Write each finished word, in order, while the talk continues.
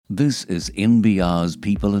This is NBR's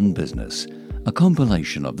People in Business, a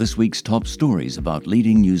compilation of this week's top stories about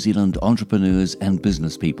leading New Zealand entrepreneurs and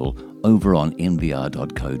business people over on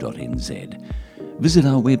nbr.co.nz. Visit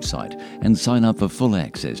our website and sign up for full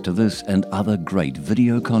access to this and other great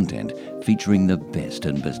video content featuring the best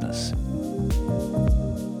in business.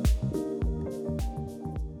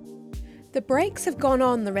 The brakes have gone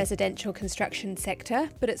on the residential construction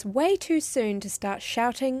sector, but it's way too soon to start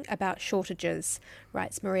shouting about shortages,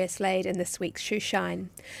 writes Maria Slade in this week's Shoe Shine.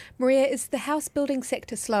 Maria, is the house building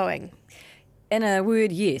sector slowing? In a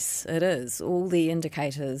word, yes, it is. All the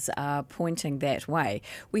indicators are pointing that way.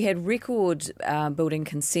 We had record building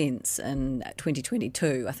consents in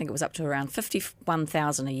 2022. I think it was up to around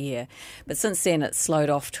 51,000 a year. But since then, it's slowed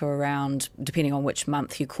off to around, depending on which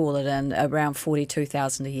month you call it in, around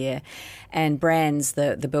 42,000 a year. And Brands,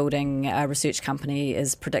 the building research company,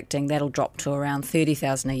 is predicting that'll drop to around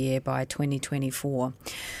 30,000 a year by 2024.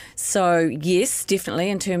 So, yes, definitely,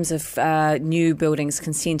 in terms of new buildings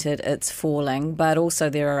consented, it's falling, but also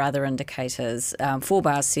there are other indicators.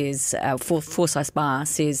 Forsyth Bar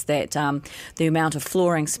says that the amount of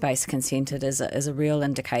flooring space consented is a real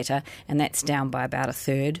indicator, and that's down by about a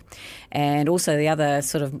third. And also the other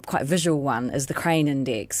sort of quite visual one is the crane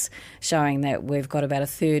index, showing that we've got about a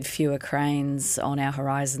third fewer cranes on our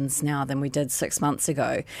horizons now than we did 6 months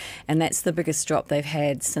ago. And that's the biggest drop they've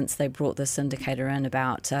had since they brought this indicator in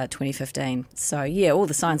about 2015. So, yeah, all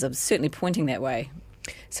the signs are certainly pointing that way.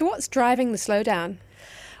 So what's driving the slowdown?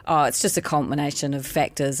 Oh, it's just a combination of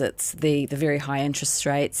factors. It's the very high interest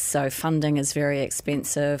rates, so funding is very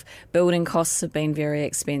expensive, building costs have been very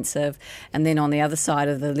expensive, and then on the other side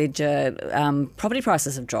of the ledger, property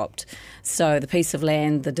prices have dropped. So the piece of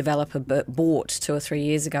land the developer bought 2 or 3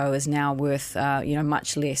 years ago is now worth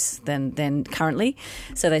much less than currently.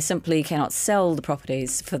 So they simply cannot sell the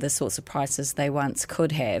properties for the sorts of prices they once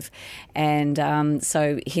could have, and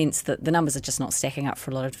so hence the numbers are just not stacking up for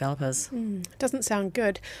a lot of developers. Doesn't sound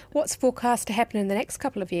good. What's forecast to happen in the next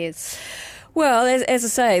couple of years? Well, as I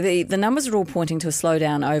say, the numbers are all pointing to a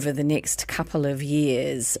slowdown over the next couple of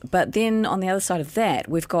years. But then on the other side of that,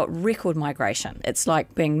 we've got record migration. It's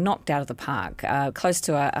like being knocked out of the park, close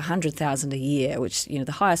to 100,000 a year, which,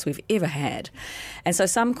 the highest we've ever had. And so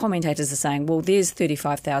some commentators are saying, well, there's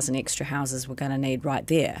 35,000 extra houses we're going to need right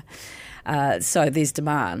there. So there's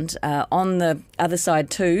demand. On the other side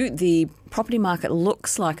too, the property market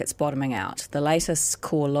looks like it's bottoming out. The latest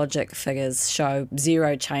CoreLogic figures show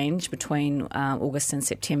zero change between August and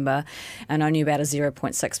September, and only about a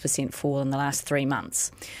 0.6% fall in the last 3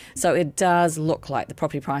 months. So it does look like the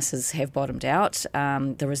property prices have bottomed out.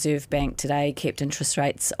 The Reserve Bank today kept interest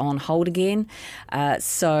rates on hold again.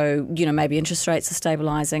 So maybe interest rates are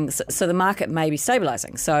stabilising. So the market may be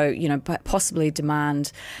stabilising. So, possibly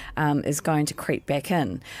demand is going to creep back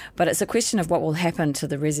in. But it's a question of what will happen to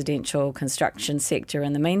the residential construction sector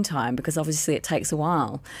in the meantime, because obviously it takes a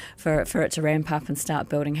while for it to ramp up and start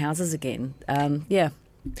building houses again.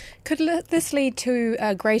 Could this lead to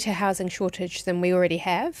a greater housing shortage than we already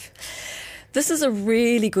have? This is a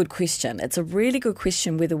really good question. It's a really good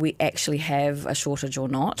question whether we actually have a shortage or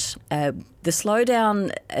not. The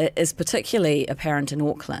slowdown is particularly apparent in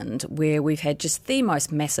Auckland, where we've had just the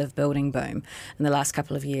most massive building boom in the last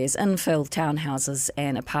couple of years, infill townhouses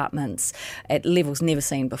and apartments at levels never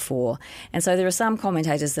seen before. And so there are some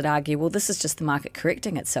commentators that argue, well, this is just the market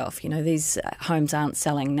correcting itself. These homes aren't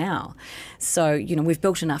selling now. So, we've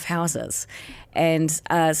built enough houses. And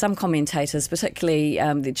some commentators, particularly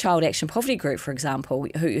the Child Action Poverty Group, for example,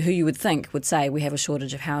 who you would think would say we have a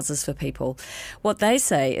shortage of houses for people, what they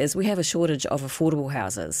say is we have a shortage of affordable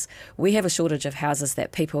houses. We have a shortage of houses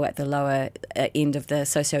that people at the lower end of the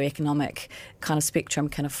socioeconomic kind of spectrum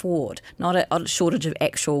can afford, not a shortage of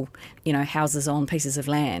actual houses on pieces of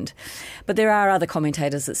land. But there are other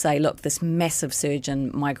commentators that say, look, this massive surge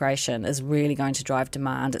in migration is really going to drive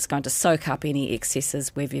demand. It's going to soak up any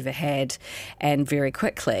excesses we've ever had, and very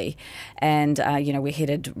quickly. And, we're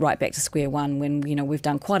headed right back to square one when, we've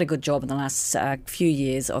done quite a good job in the last few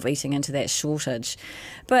years of eating into that shortage.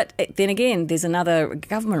 But then again, there's another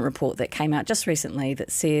government report that came out just recently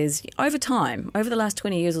that says over time, over the last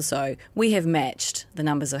 20 years or so, we have matched the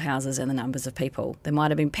numbers of houses and the numbers of people. There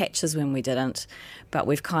might have been patches when we didn't, but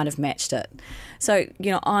we've kind of matched it. So,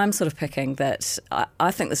 I'm sort of picking that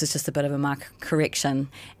I think this is just a bit of a market correction,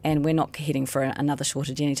 and we're not heading for another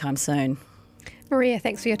shortage anytime soon. Maria,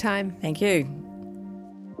 thanks for your time. Thank you.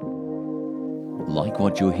 Like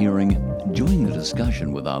what you're hearing? Join the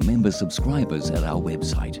discussion with our member subscribers at our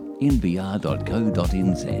website, nbr.co.nz.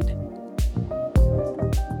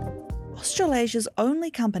 Australasia's only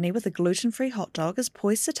company with a gluten-free hot dog is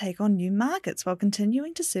poised to take on new markets while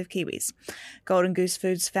continuing to serve Kiwis. Golden Goose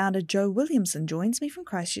Foods founder Jo Williamson joins me from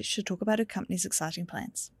Christchurch to talk about her company's exciting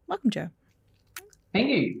plans. Welcome, Jo. Thank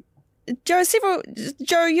you.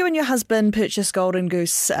 Jo, you and your husband purchased Golden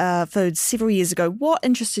Goose Foods several years ago. What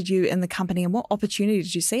interested you in the company and what opportunity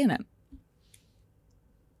did you see in it?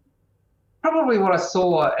 Probably what I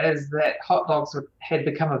saw is that hot dogs had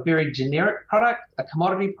become a very generic product, a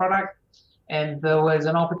commodity product, and there was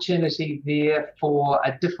an opportunity there for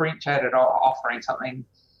a differentiated offering, something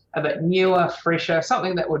a bit newer, fresher,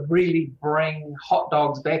 something that would really bring hot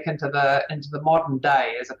dogs back into the modern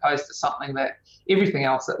day, as opposed to something that everything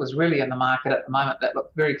else that was really in the market at the moment that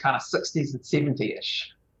looked very kind of 60s and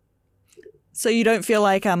 70-ish. So you don't feel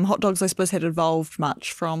like hot dogs, I suppose, had evolved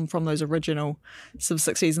much from those original sort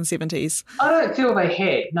of 60s and 70s? I don't feel they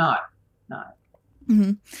had, no.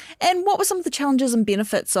 Mm-hmm. And what were some of the challenges and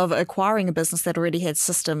benefits of acquiring a business that already had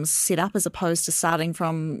systems set up as opposed to starting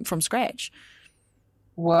from scratch?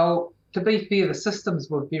 Well, to be fair, the systems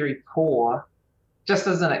were very poor. Just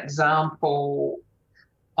as an example,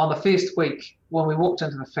 on the first week when we walked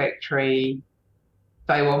into the factory,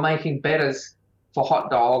 they were making batters for hot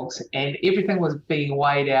dogs and everything was being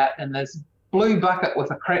weighed out in this blue bucket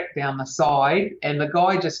with a crack down the side, and the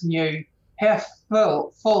guy just knew how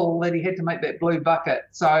full that he had to make that blue bucket.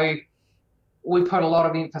 So we put a lot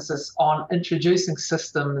of emphasis on introducing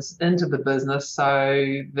systems into the business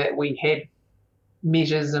so that we had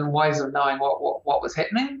measures and ways of knowing what was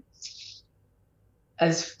happening.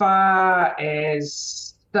 As far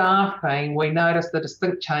as staffing, we noticed a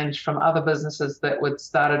distinct change from other businesses that would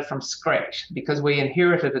started from scratch because we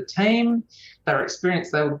inherited a team. They were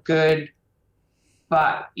experienced, they were good,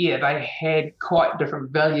 but yeah, they had quite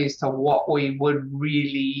different values to what we would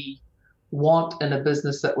really want in a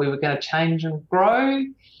business that we were going to change and grow.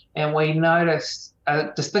 And we noticed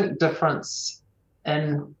a distinct difference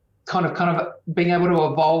in kind of being able to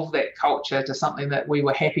evolve that culture to something that we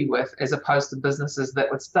were happy with, as opposed to businesses that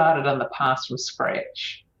were started in the past from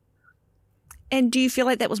scratch. And do you feel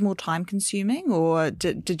like that was more time consuming, or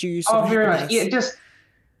did you sort of very much. Yeah,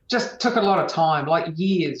 just took a lot of time, like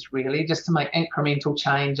years really, just to make incremental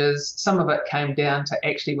changes. Some of it came down to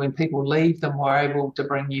actually when people leave them, we're able to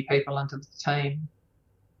bring new people into the team.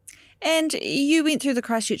 And you went through the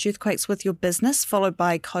Christchurch earthquakes with your business, followed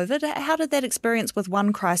by COVID. How did that experience with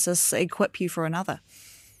one crisis equip you for another?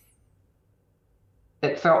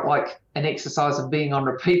 It felt like an exercise of being on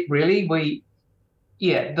repeat, really.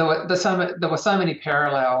 There were so many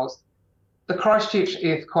parallels. The Christchurch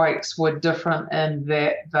earthquakes were different in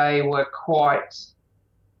that they were quite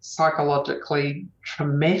psychologically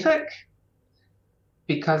traumatic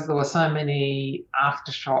because there were so many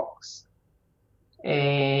aftershocks.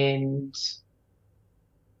 And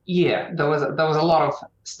yeah, there was a lot of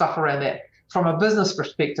stuff around that. From a business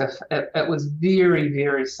perspective, it was very,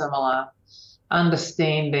 very similar,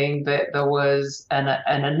 understanding that there was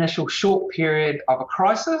an initial short period of a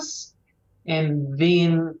crisis, and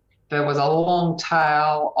then there was a long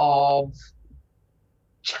tail of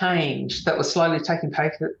change that was slowly taking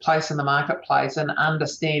place in the marketplace, and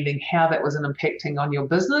understanding how that was impacting on your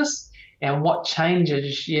business and what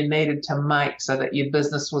changes you needed to make so that your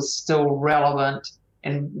business was still relevant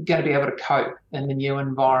and going to be able to cope in the new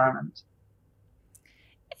environment.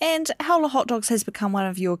 And Howler Hot Dogs has become one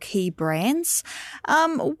of your key brands.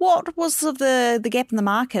 What was the gap in the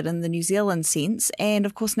market in the New Zealand sense? And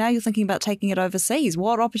of course, now you're thinking about taking it overseas.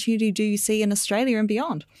 What opportunity do you see in Australia and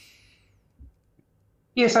beyond?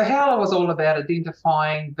 Yeah, so Howler was all about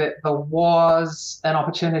identifying that there was an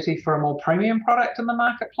opportunity for a more premium product in the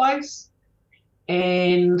marketplace.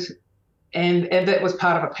 And that was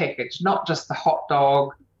part of a package, not just the hot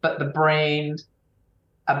dog, but the brand,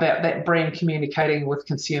 about that brand communicating with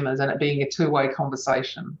consumers and it being a two-way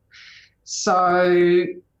conversation. So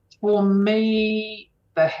for me,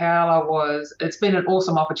 the Howler it's been an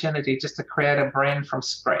awesome opportunity just to create a brand from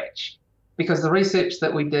scratch, because the research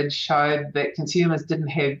that we did showed that consumers didn't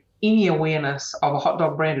have any awareness of a hot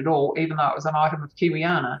dog brand at all, even though it was an item of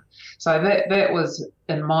Kiwiana. So that was,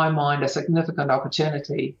 in my mind, a significant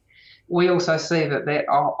opportunity. We also see that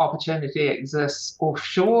opportunity exists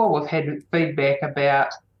offshore. We've had feedback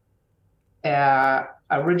about our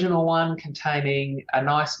original one containing a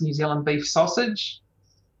nice New Zealand beef sausage,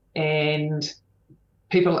 and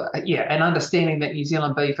people, and understanding that New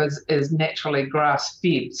Zealand beef is naturally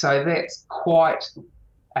grass-fed. So that's quite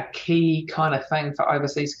a key kind of thing for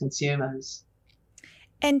overseas consumers.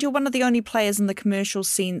 And you're one of the only players in the commercial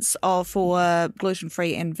sense for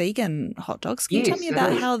gluten-free and vegan hot dogs. Can you tell me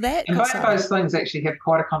about how that and both those things actually have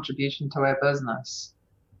quite a contribution to our business.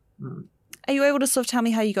 Are you able to sort of tell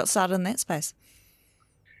me how you got started in that space?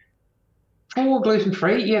 For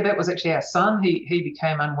gluten-free, yeah, that was actually our son. He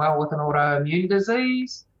became unwell with an autoimmune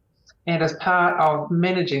disease. And as part of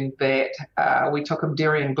managing that, we took him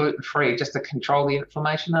dairy and gluten-free just to control the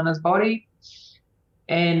inflammation in his body.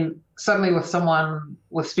 And suddenly with someone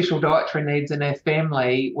with special dietary needs in our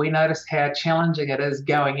family, we noticed how challenging it is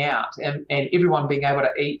going out and everyone being able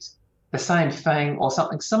to eat the same thing or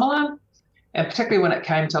something similar. And particularly when it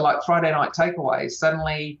came to like Friday night takeaways,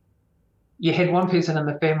 suddenly you had one person in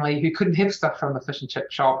the family who couldn't have stuff from the fish and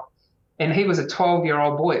chip shop. And he was a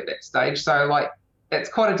 12-year-old boy at that stage. So like, it's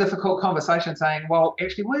quite a difficult conversation saying, well,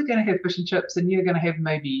 actually, we're going to have fish and chips and you're going to have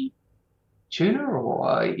maybe tuna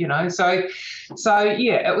or, so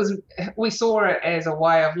yeah, we saw it as a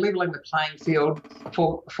way of leveling the playing field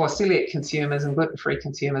for celiac consumers and gluten-free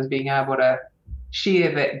consumers being able to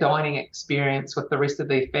share that dining experience with the rest of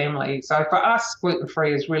their family. So for us,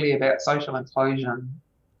 gluten-free is really about social inclusion.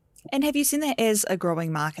 And have you seen that as a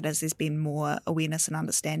growing market as there's been more awareness and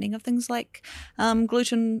understanding of things like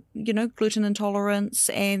gluten intolerance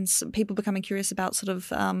and people becoming curious about sort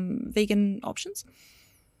of vegan options?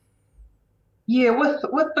 Yeah, with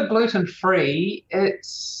the gluten-free,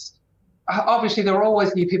 it's obviously there are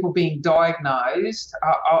always new people being diagnosed.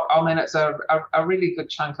 I mean, it's a really good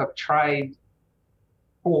chunk of trade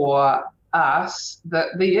for us.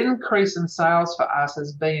 The increase in sales for us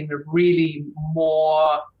has been really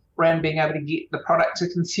more around being able to get the product to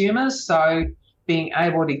consumers. So being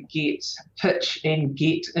able to pitch and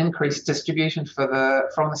get increased distribution from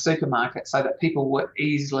the supermarket so that people were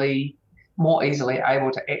more easily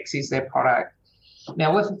able to access their product.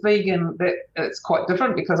 Now with vegan, it's quite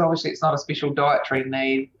different because obviously it's not a special dietary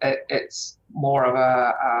need. It's more of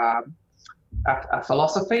a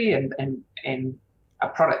philosophy and a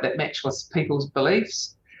product that matches people's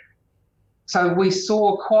beliefs. So we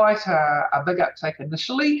saw quite a big uptake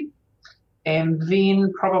initially, and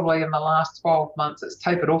then probably in the last 12 months it's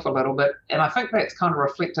tapered off a little bit. And I think that's kind of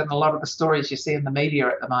reflected in a lot of the stories you see in the media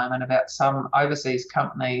at the moment about some overseas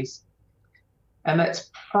companies. And that's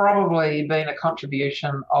probably been a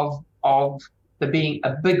contribution of there being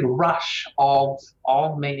a big rush of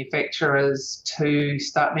manufacturers to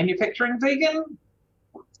start manufacturing vegan.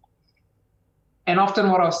 And often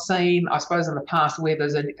what I've seen, I suppose, in the past where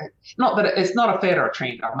there's not that it's not a fad or a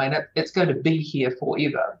trend. I mean, it's going to be here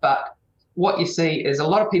forever. But what you see is a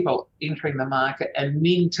lot of people entering the market, and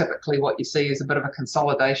then typically what you see is a bit of a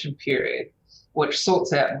consolidation period, which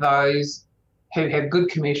sorts out those who have good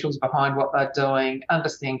commercials behind what they're doing,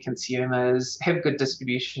 understand consumers, have good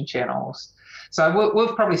distribution channels. So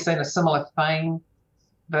we've probably seen a similar thing.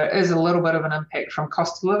 There is a little bit of an impact from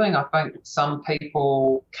cost of living. I think some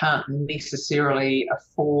people can't necessarily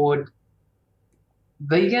afford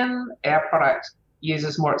vegan. Our product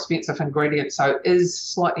uses more expensive ingredients, so it is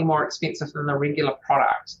slightly more expensive than the regular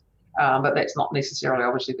product. But that's not necessarily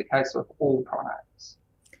obviously the case with all products.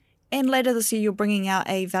 And later this year, you're bringing out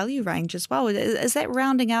a value range as well. Is that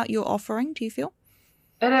rounding out your offering, do you feel?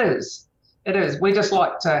 It is. It is. We just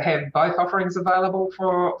like to have both offerings available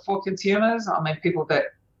for consumers. I mean, people that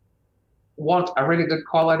want a really good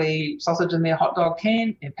quality sausage in their hot dog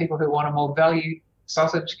can, and people who want a more value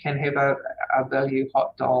sausage can have a value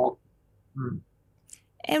hot dog.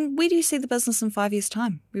 And where do you see the business in 5 years'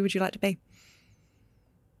 time? Where would you like to be?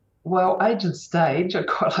 Well, age and stage, I'd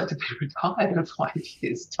quite like to be retired in 5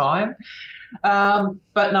 years' time.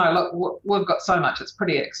 But no, look, we've got so much. It's a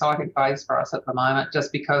pretty exciting phase for us at the moment,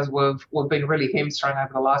 just because we've been really hamstrung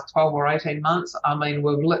over the last 12 or 18 months. I mean,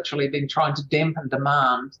 we've literally been trying to dampen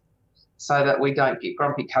demand so that we don't get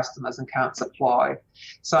grumpy customers and can't supply.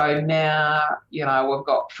 So now, we've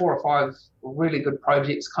got 4 or 5 really good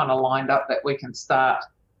projects kind of lined up that we can start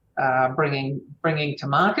bringing to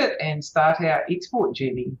market and start our export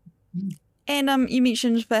journey. And you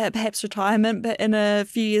mentioned perhaps retirement, but in a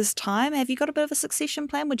few years' time, have you got a bit of a succession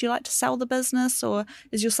plan? Would you like to sell the business, or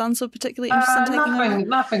is your son sort of particularly interested in taking over?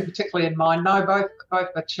 Nothing particularly in mind. No, both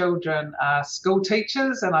the children are school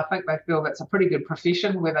teachers, and I think they feel that's a pretty good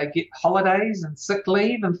profession where they get holidays and sick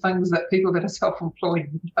leave and things that people that are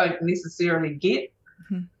self-employed don't necessarily get.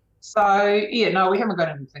 Mm-hmm. So, yeah, no, we haven't got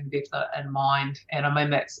anything definite in mind. And I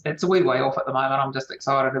mean, it's a wee way off at the moment. I'm just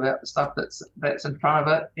excited about the stuff that's in front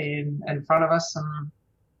of it and in front of us, and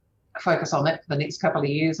focus on that for the next couple of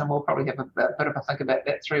years. And we'll probably have a bit of a think about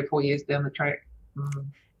that 3 or 4 years down the track.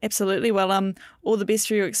 Absolutely. Well, all the best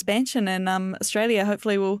for your expansion in Australia.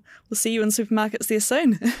 Hopefully we'll see you in supermarkets there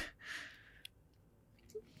soon.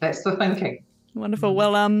 That's the thinking. Wonderful.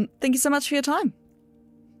 Well, thank you so much for your time.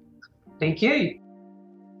 Thank you.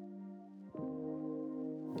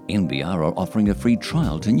 NBR are offering a free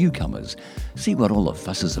trial to newcomers. See what all the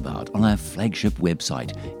fuss is about on our flagship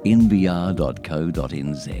website, nbr.co.nz.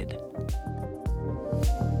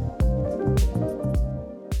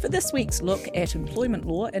 For this week's look at employment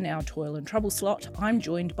law in our Toil and Trouble slot, I'm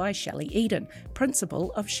joined by Shelley Eden,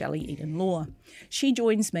 Principal of Shelley Eden Law. She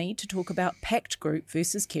joins me to talk about Pact Group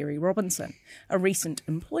versus Kerry Robinson, a recent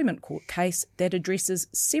employment court case that addresses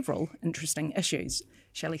several interesting issues.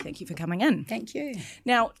 Shelley, thank you for coming in. Thank you.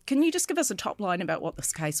 Now, can you just give us a top line about what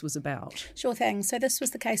this case was about? Sure thing. So this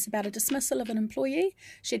was the case about a dismissal of an employee.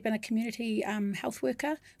 She'd been a community health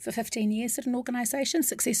worker for 15 years at an organisation,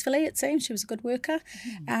 successfully it seems. She was a good worker.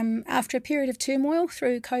 After a period of turmoil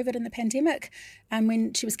through COVID and the pandemic,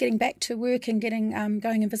 when she was getting back to work and going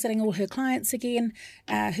and visiting all her clients again,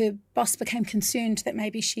 her boss became concerned that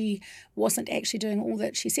maybe she wasn't actually doing all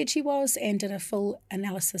that she said she was, and did a full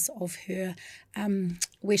analysis of her,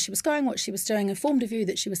 where she was going, what she was doing, and formed a view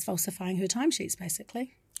that she was falsifying her timesheets,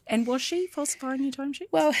 basically. And was she falsifying your timesheet?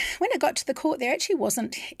 Well, when it got to the court, there actually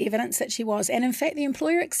wasn't evidence that she was. And in fact, the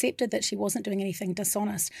employer accepted that she wasn't doing anything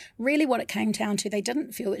dishonest. Really what it came down to, they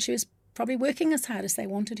didn't feel that she was probably working as hard as they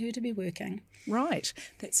wanted her to be working. Right.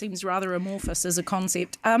 That seems rather amorphous as a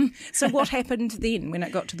concept. So what happened then when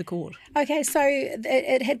it got to the court? Okay, so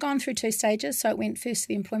it had gone through two stages. So it went first to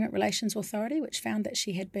the Employment Relations Authority, which found that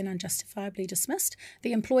she had been unjustifiably dismissed.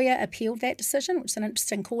 The employer appealed that decision, which is an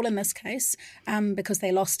interesting call in this case, because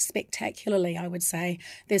they lost spectacularly, I would say.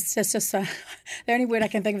 There's just the only word I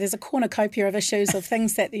can think of, there's a cornucopia of issues of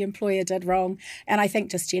things that the employer did wrong. And I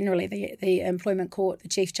think just generally the employment court, the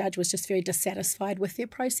chief judge, was just very dissatisfied with their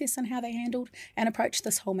process and how they handled and approached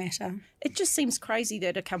this whole matter. It just seems crazy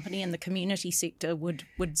that a company in the community sector would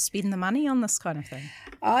spend the money on this kind of thing.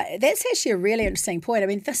 That's actually a really interesting point. I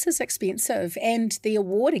mean, this is expensive, and the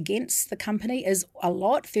award against the company is a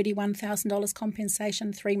lot, $31,000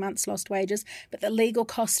 compensation, 3 months lost wages, but the legal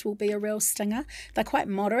cost will be a real stinger. They're quite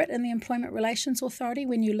moderate in the Employment Relations Authority.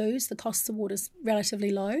 When you lose, the cost award is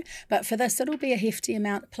relatively low, but for this, it'll be a hefty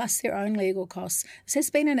amount plus their own legal costs. This has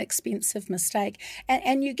been an expensive mistake.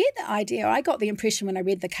 And you get the idea, I got the impression when I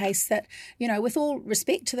read the case that, you know, with all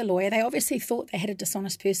respect to the lawyer, they obviously thought they had a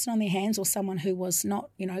dishonest person on their hands or someone who was not,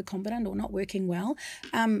 you know, competent or not working well.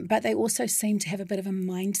 But they also seemed to have a bit of a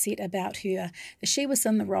mindset about her, that she was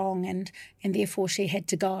in the wrong and therefore she had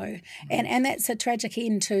to go. And that's a tragic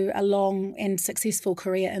end to a long and successful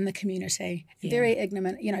career in the community. Yeah. Very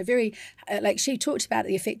ignorant, you know, very, like she talked about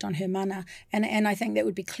the effect on her mana. And I think that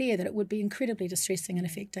would be clear that it would be incredibly distressing and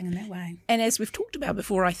affecting in that way. And as we've talked about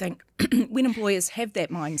before, I think when employers have that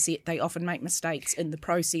mindset, they often make mistakes in the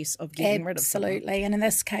process of getting rid of someone. Absolutely. And in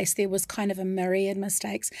this case, there was kind of a myriad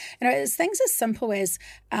mistakes. You know, it's things as simple as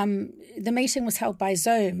the meeting was held by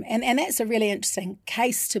Zoom. And that's a really interesting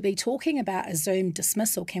case to be talking about, a Zoom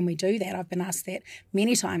dismissal. Can we do that? I've been asked that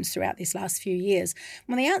many times throughout these last few years.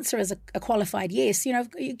 Well, the answer is a qualified yes. You know,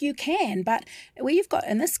 you can. But where you've got,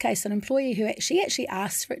 in this case, an employee who actually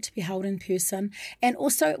asked for it to be held in person. And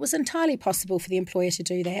also it was entirely possible for the employer to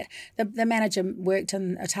do that. The manager worked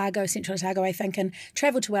in Otago, Central Otago, I think, and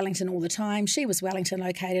travelled to Wellington all the time. She was Wellington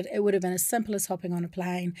located. It would have been as simple as hopping on a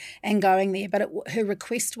plane and going there, but her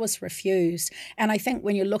request was refused. And I think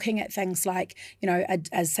when you're looking at things like, you know,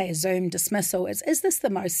 say a Zoom dismissal, is this the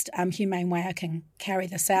most humane way I can carry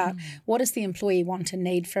this out? What does the employee want and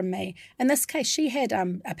need from me? In this case, she had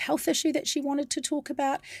a health issue that she wanted to talk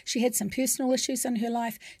about. She had some personal issues in her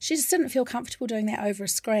life. She just didn't feel comfortable doing that over a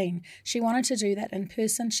screen. She wanted to do that in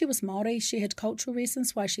person. She was Māori. She had cultural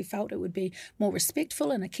reasons why she felt it would be more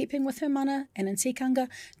respectful and in keeping with her mana and in tikanga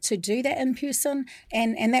to do that in person.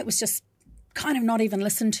 And that was just kind of not even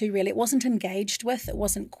listened to, really. It wasn't engaged with, it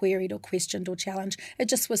wasn't queried or questioned or challenged. It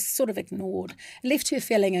just was sort of ignored. It left her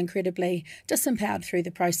feeling incredibly disempowered through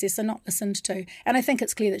the process and not listened to. And I think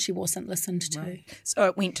it's clear that she wasn't listened to. Right. So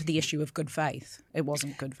it went to the issue of good faith. It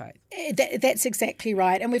wasn't good faith. That's exactly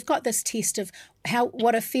right. And we've got this test of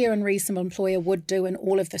what a fair and reasonable employer would do in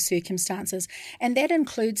all of the circumstances. And that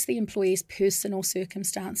includes the employee's personal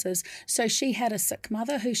circumstances. So she had a sick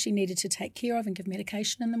mother who she needed to take care of and give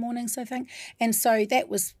medication in the mornings, I think. And so that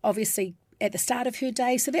was obviously at the start of her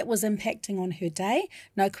day, so that was impacting on her day,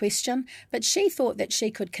 no question. But she thought that she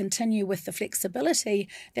could continue with the flexibility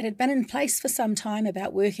that had been in place for some time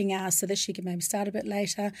about working hours so that she could maybe start a bit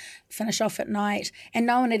later, finish off at night. And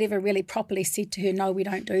no one had ever really properly said to her, no, we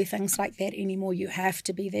don't do things like that anymore. You have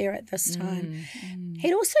to be there at this time.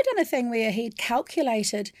 He'd also done a thing where he'd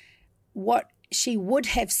calculated what she would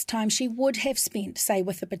have time she would have spent, say,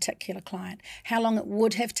 with a particular client, how long it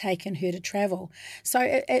would have taken her to travel. So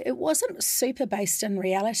it wasn't super based in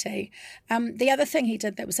reality. The other thing he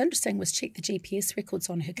did that was interesting was check the GPS records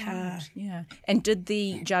on her car. Right, yeah. And did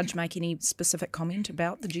the judge make any specific comment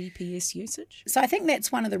about the GPS usage? So I think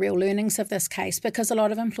that's one of the real learnings of this case, because a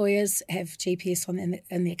lot of employers have GPS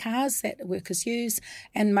in their cars that workers use,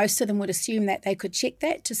 and most of them would assume that they could check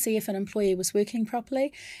that to see if an employee was working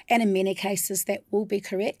properly, and in many cases that will be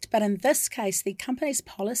correct. But in this case, the company's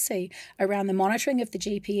policy around the monitoring of the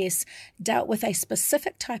GPS dealt with a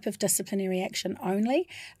specific type of disciplinary action only,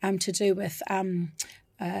 to do with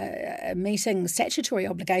meeting statutory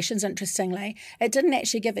obligations, interestingly. It didn't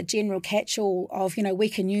actually give a general catch-all of, we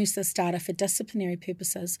can use this data for disciplinary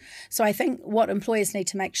purposes. So I think what employers need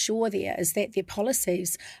to make sure there is that their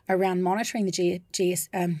policies around monitoring the GPS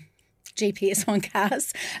on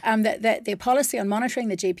cars, that their policy on monitoring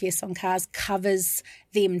the GPS on cars covers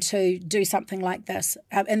them to do something like this.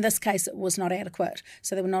 In this case, it was not adequate.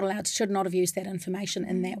 So they were not allowed, should not have used that information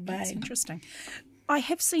in that way. That's interesting. I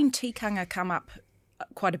have seen tikanga come up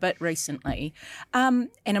quite a bit recently, and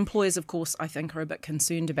employers, of course, I think are a bit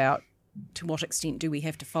concerned about to what extent do we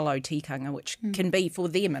have to follow tikanga, which can be for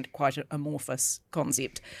them quite an amorphous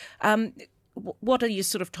concept. What are your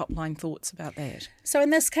sort of top line thoughts about that? So in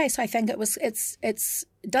this case, I think it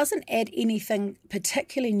doesn't add anything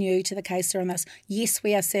particularly new to the case around this. Yes,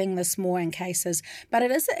 we are seeing this more in cases, but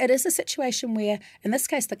it is a situation where, in this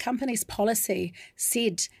case, the company's policy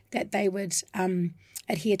said that they would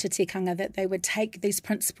adhere to tikanga, that they would take these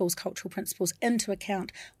principles, cultural principles, into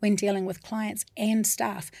account when dealing with clients and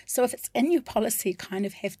staff. So if it's in your policy, you kind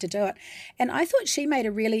of have to do it. And I thought she made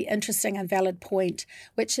a really interesting and valid point,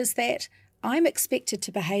 which is that I'm expected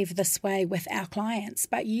to behave this way with our clients,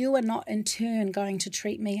 but you are not in turn going to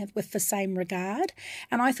treat me with the same regard.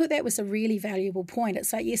 And I thought that was a really valuable point.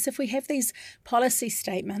 It's like, yes, if we have these policy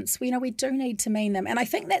statements, we do need to mean them. And I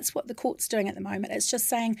think that's what the court's doing at the moment. It's just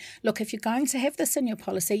saying, look, if you're going to have this in your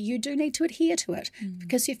policy, you do need to adhere to it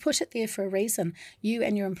because you've put it there for a reason. You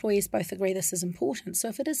and your employees both agree this is important. So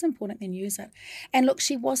if it is important, then use it. And look,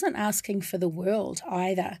 she wasn't asking for the world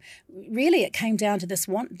either. Really, it came down to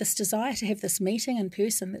this desire to have this meeting in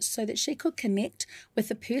person so that she could connect with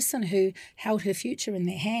the person who held her future in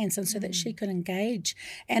their hands, and so that she could engage.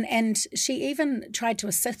 And she even tried to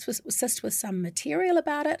assist with some material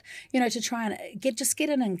about it, to try and get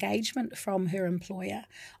an engagement from her employer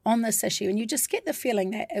on this issue. And you just get the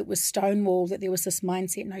feeling that it was stonewalled, that there was this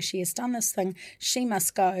mindset, no, she has done this thing, she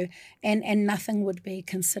must go, and nothing would be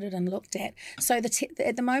considered and looked at. So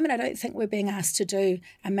at the moment, I don't think we're being asked to do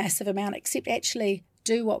a massive amount, except actually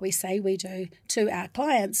do what we say we do to our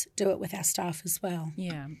clients, do it with our staff as well.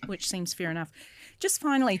 Yeah, which seems fair enough. Just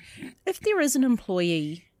finally, if there is an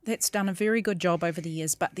employee that's done a very good job over the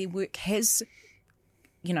years, but their work has,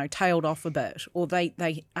 tailed off a bit, or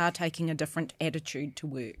they are taking a different attitude to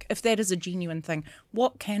work, if that is a genuine thing,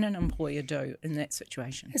 what can an employer do in that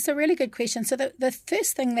situation? It's a really good question. So the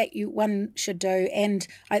first thing that one should do, and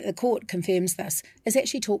the court confirms this, is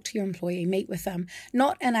actually talk to your employee, meet with them,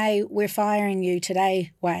 not in a we're firing you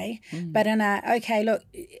today way, but in a, okay, look,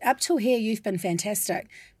 up till here you've been fantastic.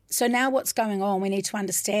 So now what's going on? We need to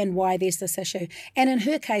understand why there's this issue. And in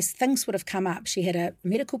her case, things would have come up. She had a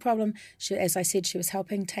medical problem. As I said, she was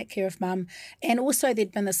helping take care of mum. And also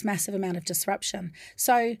there'd been this massive amount of disruption.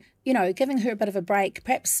 So, giving her a bit of a break,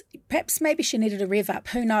 perhaps maybe she needed a rev up.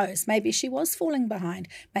 Who knows? Maybe she was falling behind.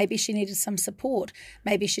 Maybe she needed some support.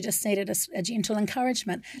 Maybe she just needed a gentle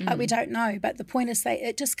encouragement. We don't know. But the point is that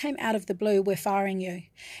it just came out of the blue, we're firing you.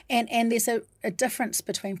 And there's a difference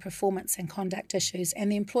between performance and conduct issues.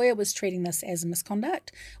 And the employer was treating this as a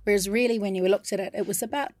misconduct, whereas really when you looked at it, it was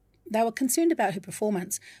about they were concerned about her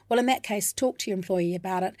performance. Well, in that case, talk to your employee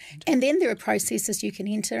about it. And then there are processes you can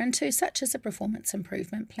enter into, such as a performance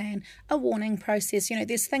improvement plan, a warning process.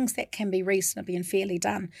 There's things that can be reasonably and fairly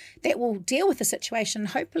done that will deal with the situation,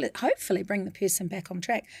 hopefully bring the person back on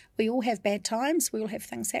track. We all have bad times. We all have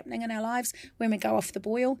things happening in our lives when we go off the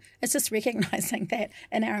boil. It's just recognising that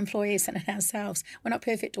in our employees and in ourselves. We're not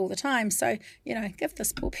perfect all the time. So, give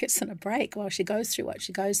this poor person a break while she goes through what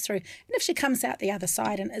she goes through. And if she comes out the other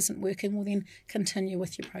side and isn't working, well then continue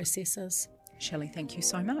with your processes. Shelley, thank you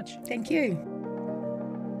so much. Thank you.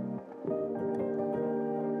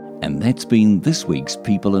 And that's been this week's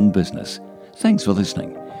People in Business. Thanks for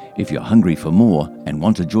listening. If you're hungry for more and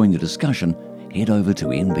want to join the discussion, head over to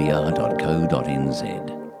nbr.co.nz.